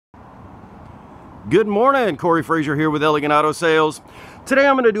Good morning, Corey Frazier here with Elegant Auto Sales. Today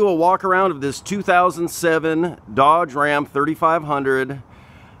I'm going to do a walk around of this 2007 Dodge Ram 3500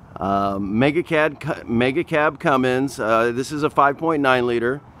 Mega Cab Cummins. This is a 5.9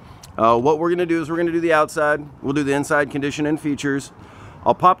 liter. What we're going to do is we're going to do the outside. We'll do the inside condition and features.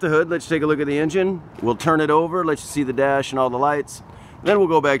 I'll pop the hood, let you take a look at the engine. We'll turn it over, let you see the dash and all the lights. Then we'll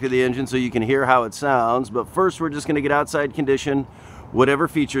go back to the engine so you can hear how it sounds. But first we're just going to get outside condition, whatever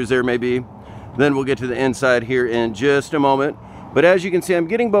features there may be. Then we'll get to the inside here in just a moment. But as you can see, I'm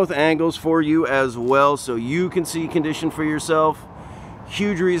getting both angles for you as well so you can see condition for yourself.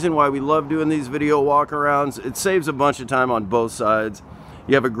 Huge reason why we love doing these video walk-arounds. It saves a bunch of time on both sides.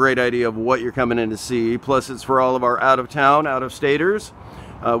 You have a great idea of what you're coming in to see. Plus it's for all of our out-of-town, out-of-staters.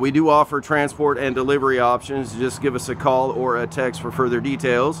 We do offer transport and delivery options. Just give us a call or a text for further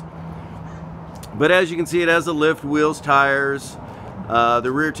details. But as you can see, it has the lift, wheels, tires,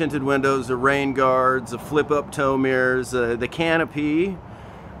 the rear tinted windows, the rain guards, the flip-up tow mirrors, the canopy,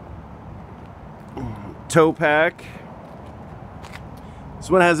 tow pack. This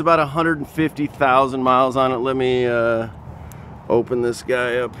one has about 150,000 miles on it. Let me open this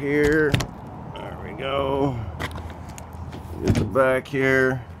guy up here. There we go. Get the back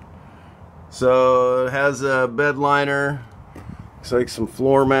here. So it has a bed liner. Looks like some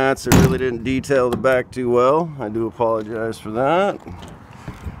floor mats. It really didn't detail the back too well. I do apologize for that.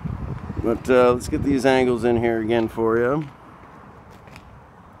 But let's get these angles in here again for you.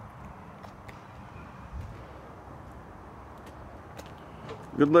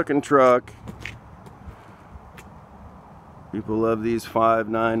 Good looking truck. People love these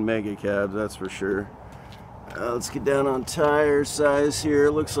 5.9 mega cabs, that's for sure. Let's get down on tire size here.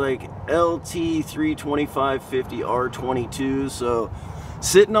 It looks like LT 325/50 R22, so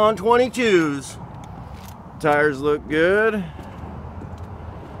sitting on 22s. Tires look good.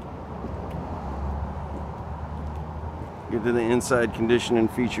 Get to the inside condition and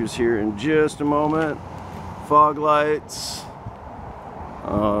features here in just a moment. Fog lights.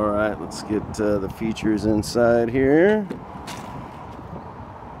 All right, let's get the features inside here.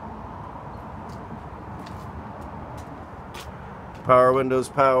 Power windows,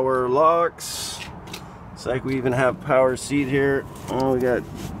 power locks. Looks like we even have power seat here. Oh, we got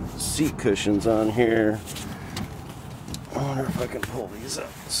seat cushions on here. I wonder if I can pull these up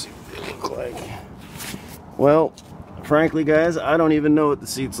and see what they look like. Well, frankly guys, I don't even know what the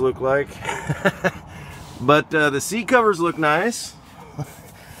seats look like. But the seat covers look nice.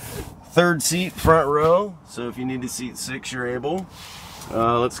 Third seat, front row. So if you need to seat 6, you're able.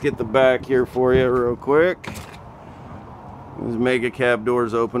 Let's get the back here for you real quick. These mega cab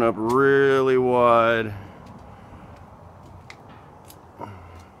doors open up really wide.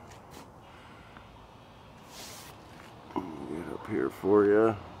 Get up here for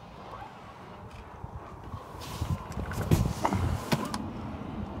you.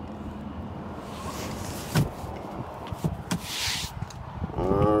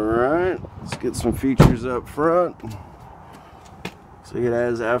 Alright, let's get some features up front. So it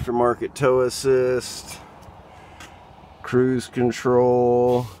has aftermarket tow assist, cruise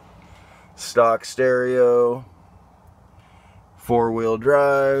control, stock stereo, 4-wheel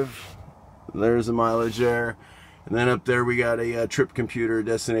drive. There's the mileage there. And then up there we got a trip computer,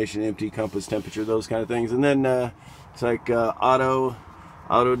 destination empty, compass, temperature, those kind of things. And then it's like auto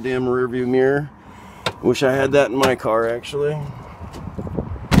dim rear view mirror. Wish I had that in my car actually.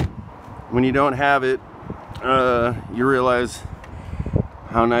 When you don't have it, you realize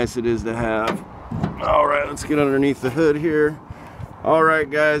how nice it is to have. All right, let's get underneath the hood here. All right,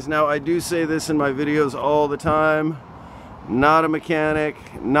 guys, now I do say this in my videos all the time. Not a mechanic,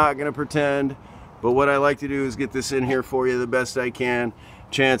 not gonna pretend, but what I like to do is get this in here for you the best I can.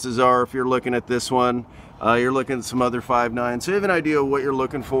 Chances are, if you're looking at this one, you're looking at some other 5.9, so you have an idea of what you're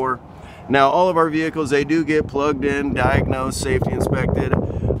looking for. Now, all of our vehicles, they do get plugged in, diagnosed, safety inspected.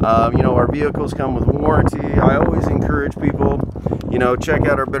 You know, our vehicles come with warranty. I always encourage people, you know, check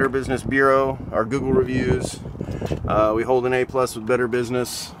out our Better Business Bureau, our Google reviews. We hold an A+ with Better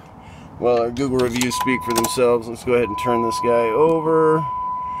Business. Well, our Google reviews speak for themselves. Let's go ahead and turn this guy over.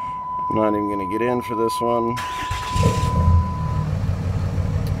 I'm not even going to get in for this one.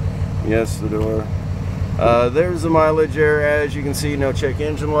 Yes, the door. There's the mileage there. As you can see, no check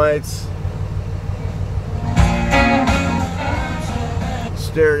engine lights.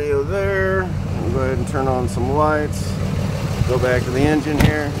 Stereo there. We'll go ahead and turn on some lights. Go back to the engine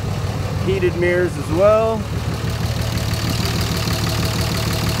here. Heated mirrors as well.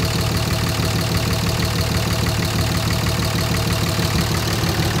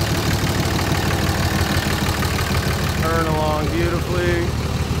 Turn along beautifully.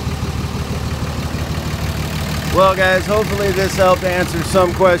 Well guys, hopefully this helped answer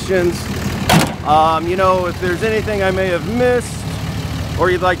some questions. You know, if there's anything I may have missed,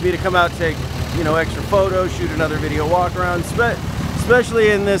 or you'd like me to come out and take, you know, extra photos, shoot another video walk around,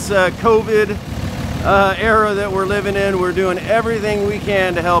 especially in this COVID era that we're living in, we're doing everything we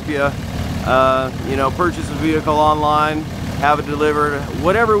can to help you. You know, purchase a vehicle online, have it delivered,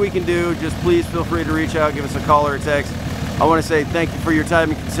 whatever we can do, just please feel free to reach out, give us a call or a text. I want to say thank you for your time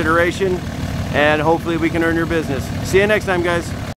and consideration, and hopefully we can earn your business. See you next time, guys.